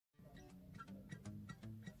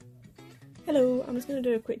Hello, I'm just going to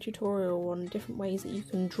do a quick tutorial on different ways that you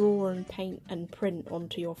can draw and paint and print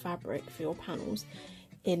onto your fabric for your panels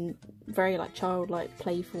in very childlike,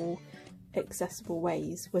 playful, accessible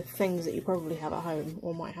ways with things that you probably have at home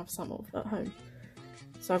or might have some of at home.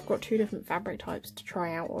 So I've got two different fabric types to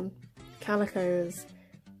try out on. Calico is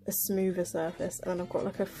a smoother surface, and then I've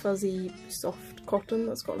got a fuzzy soft cotton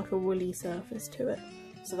that's got a woolly surface to it,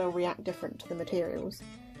 so they'll react different to the materials.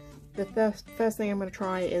 The first thing I'm going to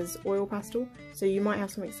try is oil pastel. So you might have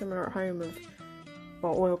something similar at home of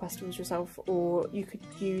oil pastels yourself, or you could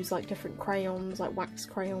use different crayons, like wax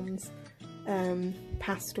crayons,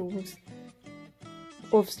 pastels.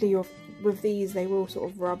 Obviously with these they will sort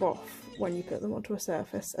of rub off when you put them onto a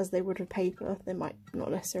surface, as they would with paper. They might not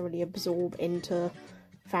necessarily absorb into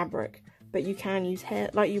fabric, but you can use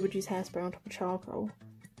like you would use hairspray on top of charcoal.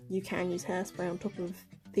 You can use hairspray on top of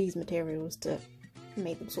these materials to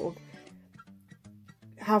make them sort of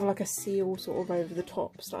have a seal sort of over the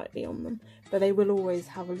top slightly on them, but they will always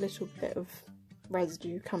have a little bit of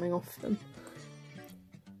residue coming off them.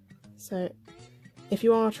 So if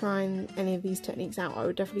you are trying any of these techniques out, I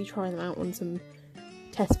would definitely try them out on some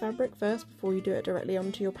test fabric first before you do it directly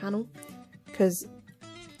onto your panel, because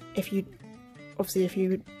if you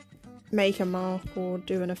make a mark or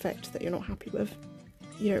do an effect that you're not happy with,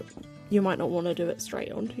 you might not want to do it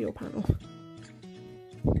straight onto your panel.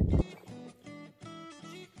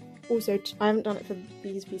 Also, I haven't done it for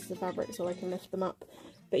these pieces of fabric so I can lift them up,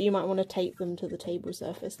 but you might want to tape them to the table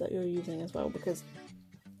surface that you're using as well, because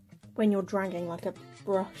when you're dragging a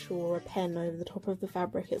brush or a pen over the top of the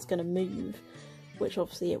fabric, it's going to move, which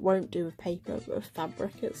obviously it won't do with paper, but with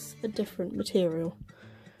fabric it's a different material.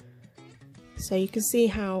 So you can see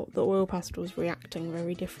how the oil pastel is reacting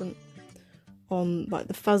very different. On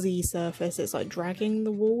the fuzzy surface, it's dragging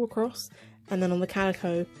the wall across, and then on the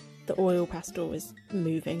calico the oil pastel is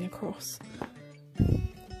moving across.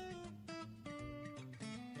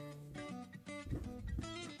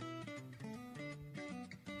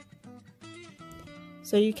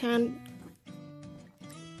 So you can,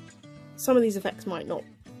 some of these effects might not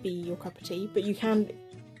be your cup of tea, but you can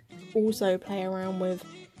also play around with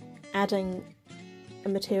adding a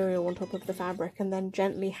material on top of the fabric and then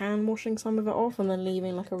gently hand washing some of it off and then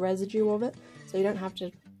leaving a residue of it. So you don't have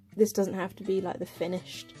to, this doesn't have to be the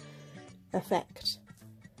finished effect,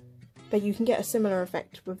 but you can get a similar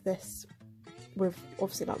effect with this, with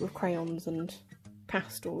obviously with crayons and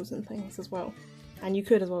pastels and things as well. And you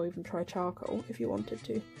could as well even try charcoal if you wanted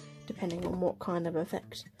to, depending on what kind of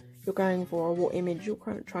effect you're going for or what image you're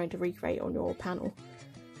trying to recreate on your panel.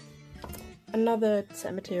 Another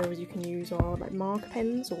set of materials you can use are marker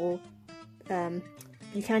pens, or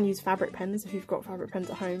you can use fabric pens if you've got fabric pens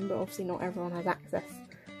at home, but obviously not everyone has access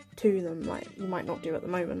to them, you might not do at the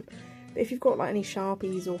moment. But if you've got any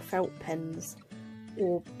Sharpies or felt pens,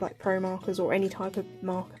 or pro markers, or any type of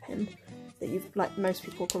marker pen that you've, most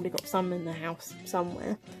people have probably got some in their house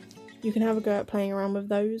somewhere, you can have a go at playing around with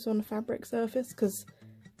those on a fabric surface, because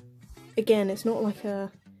again, it's not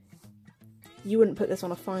you wouldn't put this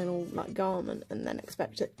on a final garment and then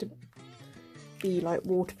expect it to be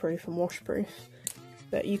waterproof and washproof,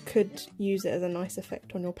 but you could use it as a nice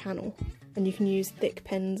effect on your panel, and you can use thick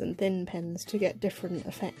pens and thin pens to get different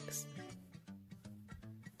effects.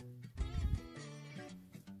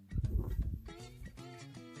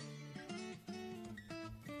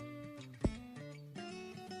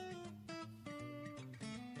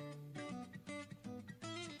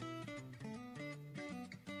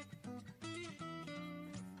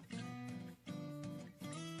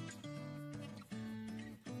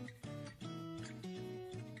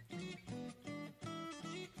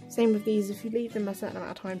 Same with these, if you leave them a certain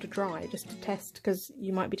amount of time to dry, just to test, because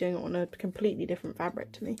you might be doing it on a completely different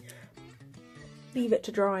fabric to me. Leave it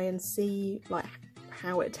to dry and see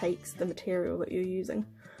how it takes the material that you're using,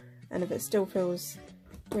 and if it still feels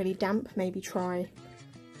really damp, maybe try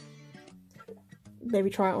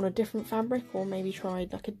it on a different fabric, or maybe try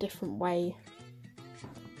a different way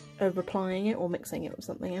of applying it or mixing it with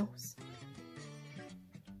something else.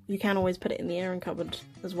 You can always put it in the airing cupboard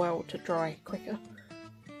as well to dry quicker.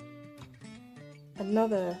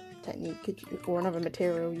 Another technique or another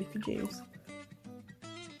material you could use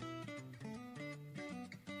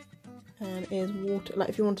is water.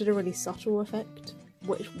 If you wanted a really subtle effect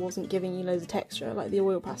which wasn't giving you loads of texture, the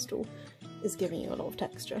oil pastel is giving you a lot of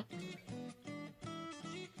texture.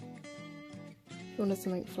 If you wanted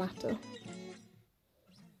something flatter,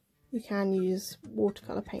 you can use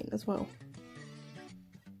watercolour paint as well.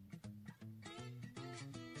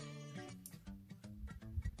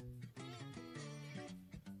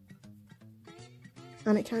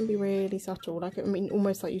 and it can be really subtle, like, I mean,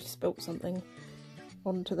 almost like you've spilt something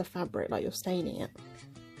onto the fabric, like you're staining it.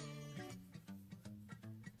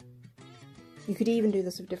 You could even do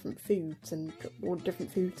this with different foods or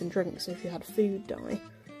different foods and drinks. So if you had food dye,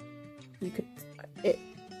 you could,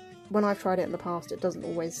 when I've tried it in the past, it doesn't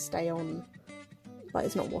always stay on, like,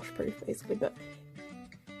 it's not washproof basically, but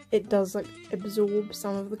it does like absorb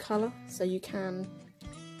some of the colour, so you can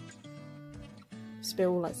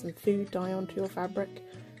spill like some food dye onto your fabric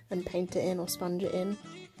and paint it in or sponge it in,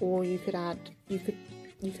 or you could add, you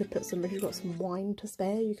could put some, if you've got some wine to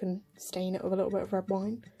spare, you can stain it with a little bit of red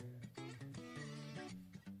wine.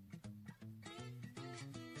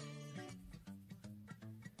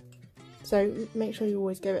 So make sure you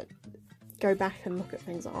always go back and look at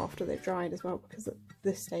things after they've dried as well, because at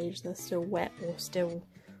this stage they're still wet or still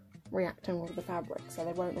reacting with the fabric, so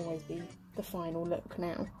they won't always be the final look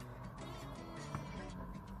now.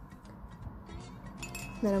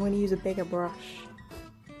 Then I'm going to use a bigger brush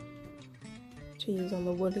to use on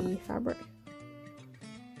the woolly fabric.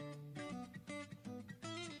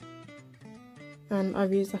 And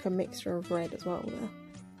I've used like a mixture of red as well there.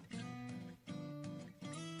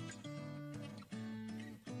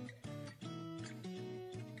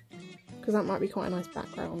 Because that might be quite a nice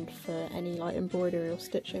background for any like embroidery or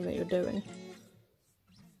stitching that you're doing,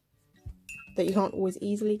 that you can't always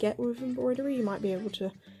easily get with embroidery. You might be able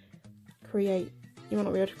to create, you might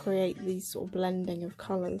not be able to create these sort of blending of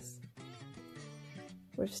colours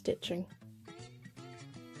with stitching,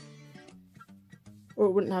 or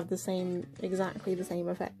it wouldn't have the same, exactly the same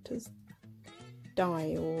effect as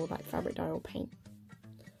dye or like fabric dye or paint.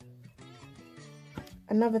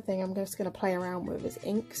 Another thing I'm just going to play around with is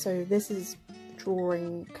ink. So this is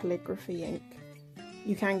drawing calligraphy ink.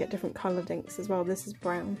 You can get different coloured inks as well. This is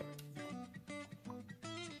brown.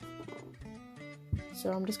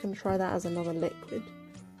 So I'm just going to try that as another liquid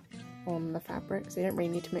on the fabric. So you don't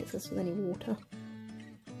really need to mix this with any water.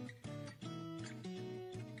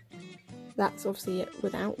 That's obviously it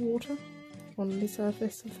without water on the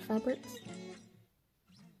surface of the fabrics.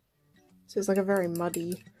 So it's like a very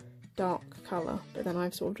muddy, dark colour, but then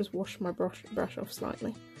I've sort of just washed my brush off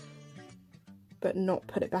slightly, but not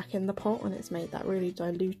put it back in the pot, and it's made that really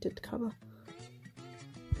diluted colour.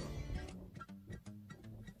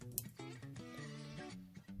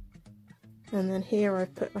 And then here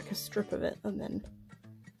I've put like a strip of it and then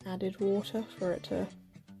added water for it to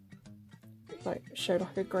like show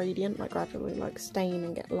like a gradient, like gradually like stain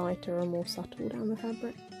and get lighter and more subtle down the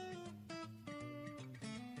fabric.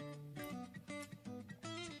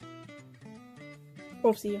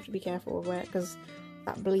 Obviously you have to be careful with it because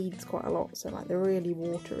that bleeds quite a lot, so like the really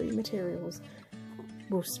watery materials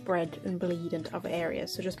will spread and bleed into other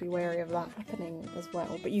areas, so just be wary of that happening as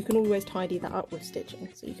well. But you can always tidy that up with stitching,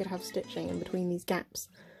 so you could have stitching in between these gaps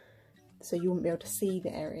so you wouldn't be able to see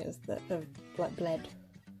the areas that have like bled.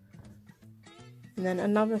 And then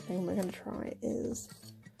another thing we're going to try is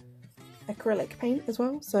acrylic paint as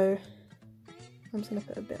well, so I'm just going to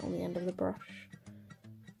put a bit on the end of the brush.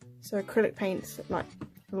 So acrylic paint's like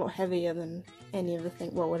a lot heavier than any of the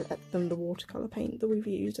thing, well, than the watercolour paint that we've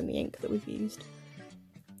used and the ink that we've used.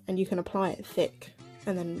 And you can apply it thick,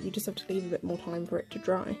 and then you just have to leave a bit more time for it to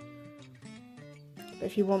dry. But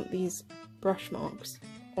if you want these brush marks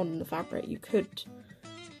on the fabric, you could,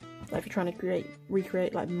 like if you're trying to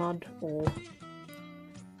recreate like mud or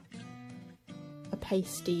a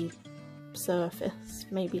pasty surface,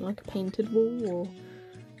 maybe like a painted wall or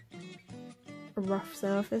a rough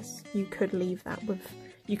surface, you could leave that with,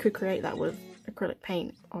 you could create that with acrylic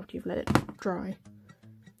paint after you've let it dry.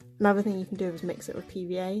 Another thing you can do is mix it with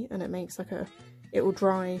PVA, and it makes like a, it will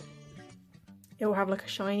dry, it will have like a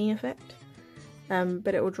shiny effect,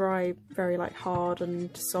 but it will dry very like hard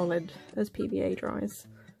and solid as PVA dries,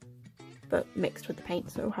 but mixed with the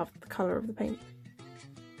paint, so it will have the colour of the paint.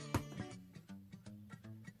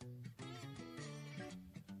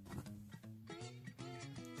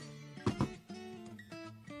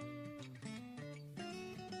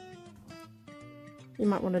 You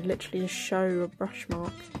might want to literally show a brush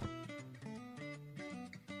mark.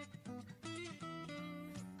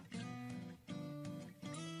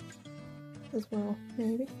 As well,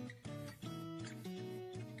 maybe.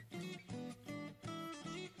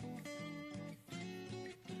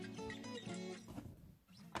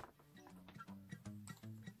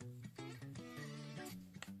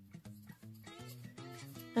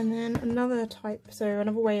 And then another type, so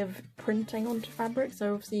another way of printing onto fabric,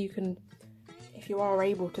 so obviously you can, if you are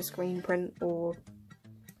able to screen print or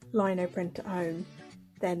lino print at home,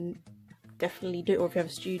 then definitely do, or if you have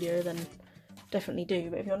a studio then definitely do,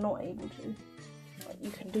 but if you're not able to, like, you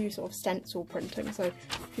can do sort of stencil printing. So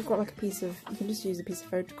if you've got like a piece of, you can just use a piece of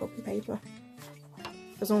photocopy paper,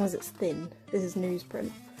 as long as it's thin. This is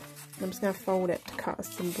newsprint. And I'm just going to fold it to cut a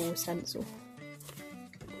simple stencil.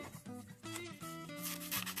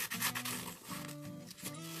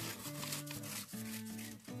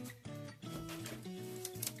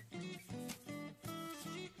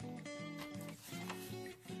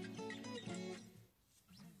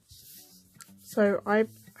 So I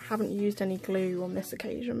haven't used any glue on this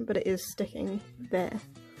occasion, but it is sticking there.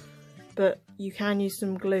 But you can use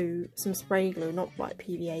some glue, some spray glue, not like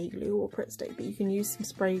PVA glue or Pritt Stick, but you can use some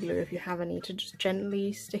spray glue if you have any to just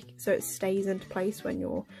gently stick so it stays into place when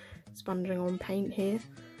you're sponging on paint here,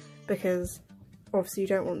 because obviously you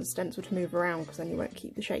don't want the stencil to move around because then you won't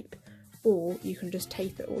keep the shape. Or you can just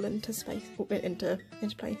tape it all into space, into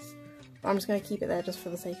place. But I'm just going to keep it there just for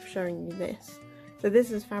the sake of showing you this. So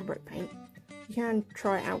this is fabric paint. You can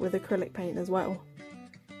try it out with acrylic paint as well.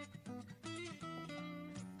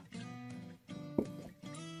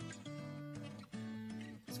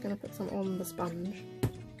 Just going to put some on the sponge.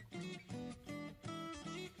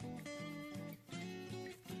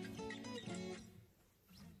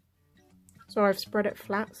 So I've spread it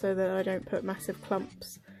flat so that I don't put massive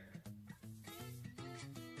clumps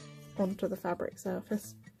onto the fabric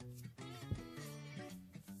surface.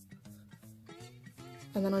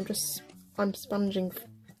 And then I'm sponging,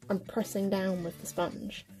 I'm pressing down with the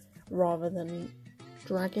sponge rather than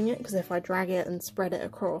dragging it, because if I drag it and spread it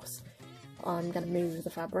across, I'm going to move the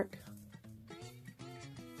fabric.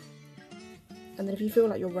 And then if you feel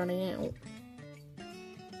like you're running out,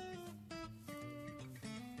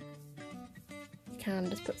 you can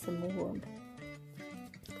just put some more on.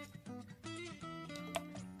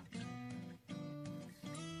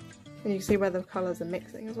 And you can see where the colours are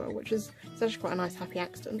mixing as well, which is, it's actually quite a nice happy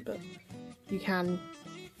accident, but you can,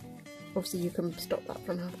 obviously you can stop that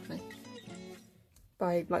from happening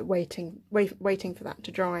by like waiting for that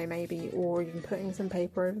to dry maybe, or even putting some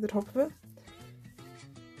paper over the top of it.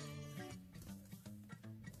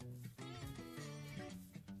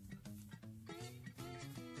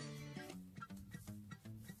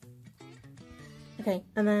 Okay,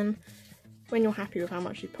 and then when you're happy with how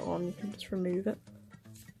much you put on, you can just remove it.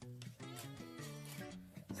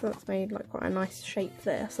 So that's made like quite a nice shape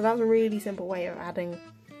there. So that's a really simple way of adding,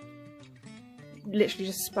 literally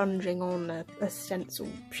just sponging on a stencil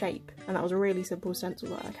shape. And that was a really simple stencil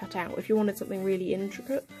that I cut out. If you wanted something really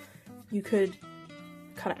intricate, you could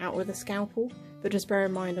cut it out with a scalpel, but just bear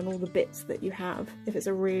in mind on all the bits that you have, if it's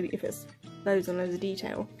loads and loads of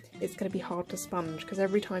detail, it's going to be hard to sponge, because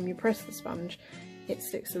every time you press the sponge, it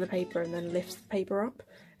sticks to the paper and then lifts the paper up.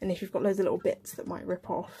 And if you've got loads of little bits that might rip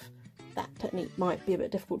off, that technique might be a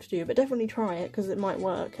bit difficult to do, but definitely try it because it might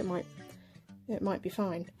work. It might be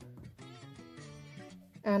fine.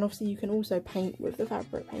 And obviously you can also paint with the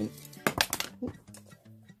fabric paint.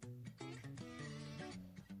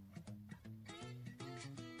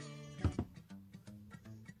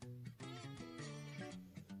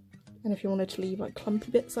 And if you wanted to leave like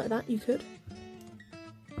clumpy bits like that, you could.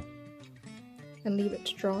 And leave it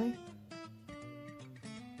to dry.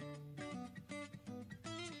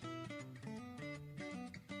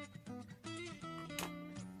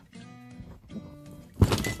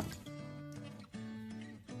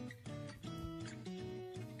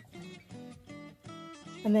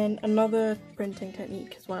 And then another printing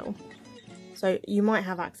technique as well. So you might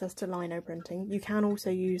have access to lino printing. You can also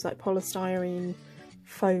use like polystyrene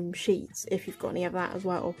foam sheets if you've got any of that as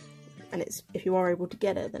well. And if you are able to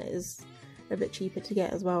get it, then it is a bit cheaper to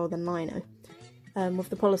get as well than lino. With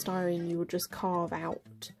the polystyrene, you would just carve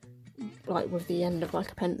out, like with the end of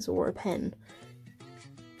like a pencil or a pen,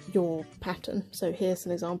 your pattern. So here's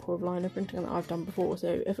an example of lino printing that I've done before.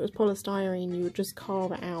 So if it was polystyrene, you would just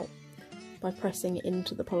carve it out by pressing it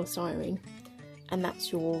into the polystyrene, and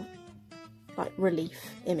that's your like relief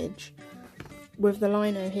image. With the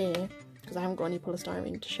lino here, because I haven't got any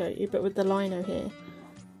polystyrene to show you, but with the lino here,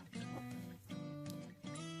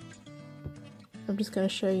 I'm just going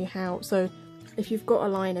to show you how. So if you've got a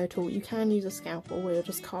lino tool, you can use a scalpel where you're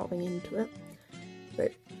just carving into it,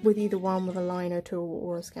 but with either one, with a lino tool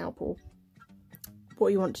or a scalpel,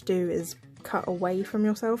 what you want to do is cut away from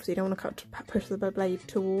yourself. So you don't want to push the blade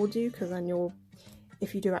towards you, because then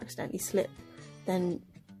if you do accidentally slip, then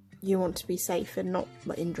you want to be safe and not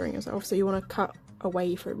like injuring yourself. So you want to cut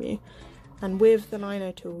away from you. And with the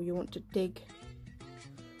lino tool, you want to dig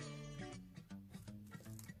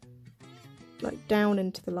like down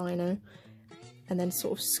into the lino and then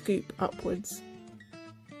sort of scoop upwards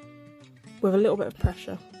with a little bit of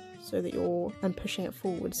pressure, so that and pushing it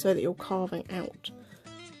forward so that you're carving out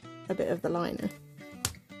a bit of the lino.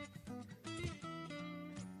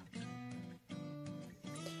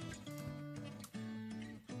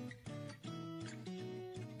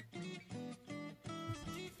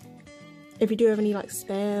 If you do have any like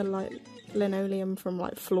spare like linoleum from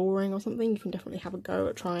like flooring or something, you can definitely have a go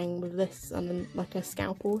at trying with this, and then like a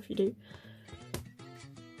scalpel if you do.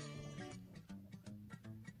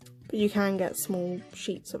 But you can get small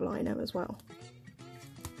sheets of lino as well.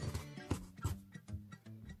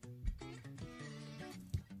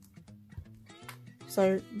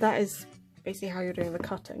 So that is basically how you're doing the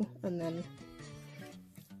cutting, and then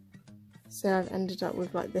so I've ended up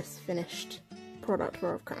with like this finished product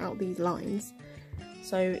where I've cut out these lines.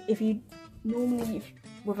 So if you normally,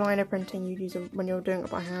 with lino printing, you'd use when you're doing it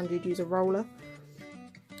by hand, you'd use a roller,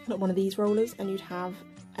 not one of these rollers, and you'd have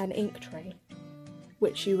an ink tray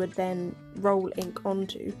which you would then roll ink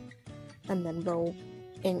onto, and then roll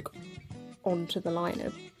ink onto the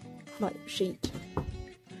lino like sheet.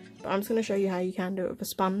 But I'm just going to show you how you can do it with a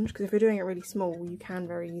sponge, because if you're doing it really small, you can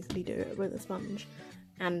very easily do it with a sponge,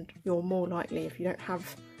 and you're more likely, if you don't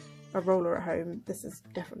have a roller at home, this is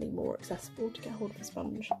definitely more accessible to get hold of a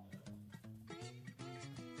sponge.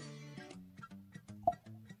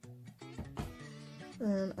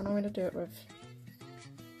 And I'm going to do it with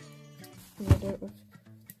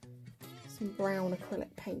some brown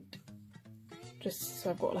acrylic paint, just so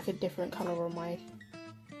I've got like a different colour on my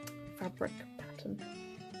fabric pattern.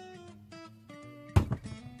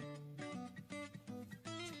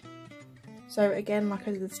 So again, like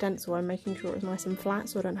I did the stencil, I'm making sure it's nice and flat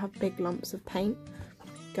so I don't have big lumps of paint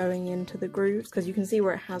going into the grooves, because you can see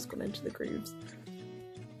where it has gone into the grooves.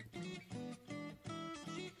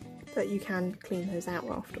 But you can clean those out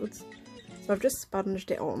afterwards. So I've just sponged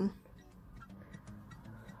it on.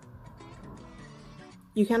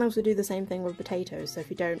 You can also do the same thing with potatoes, so if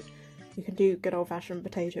you don't, you can do good old-fashioned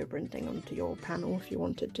potato printing onto your panel if you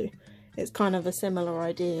wanted to. It's kind of a similar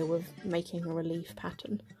idea with making a relief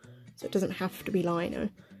pattern. So it doesn't have to be lino.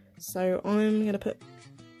 So I'm gonna put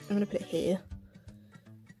it here,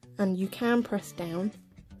 and you can press down.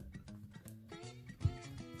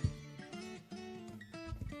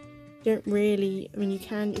 You don't really, I mean, you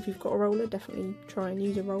can, if you've got a roller, definitely try and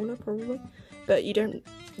use a roller probably, but you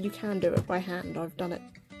can do it by hand. I've done it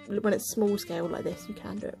when it's small scale like this, you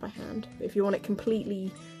can do it by hand. But if you want it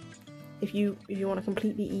completely, if you want a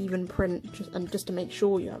completely even print, just to make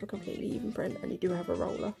sure you have a completely even print and you do have a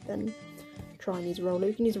roller, then try and use a roller.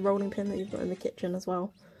 You can use a rolling pin that you've got in the kitchen as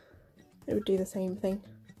well. It would do the same thing.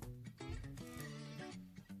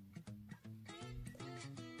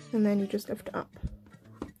 And then you just lift it up.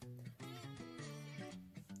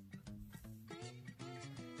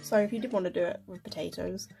 So if you did want to do it with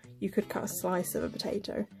potatoes, you could cut a slice of a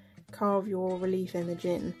potato, carve your relief image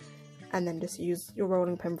in, and then just use your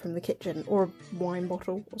rolling pin from the kitchen or a wine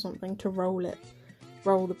bottle or something to roll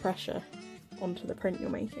the pressure onto the print you're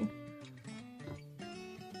making.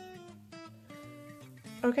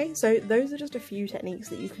 Okay, so those are just a few techniques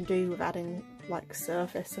that you can do with adding like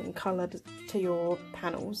surface and colour to your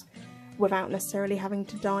panels without necessarily having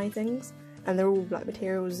to dye things, and they're all like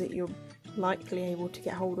materials that you're likely able to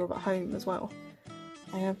get hold of at home as well.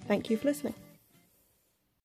 Thank you for listening.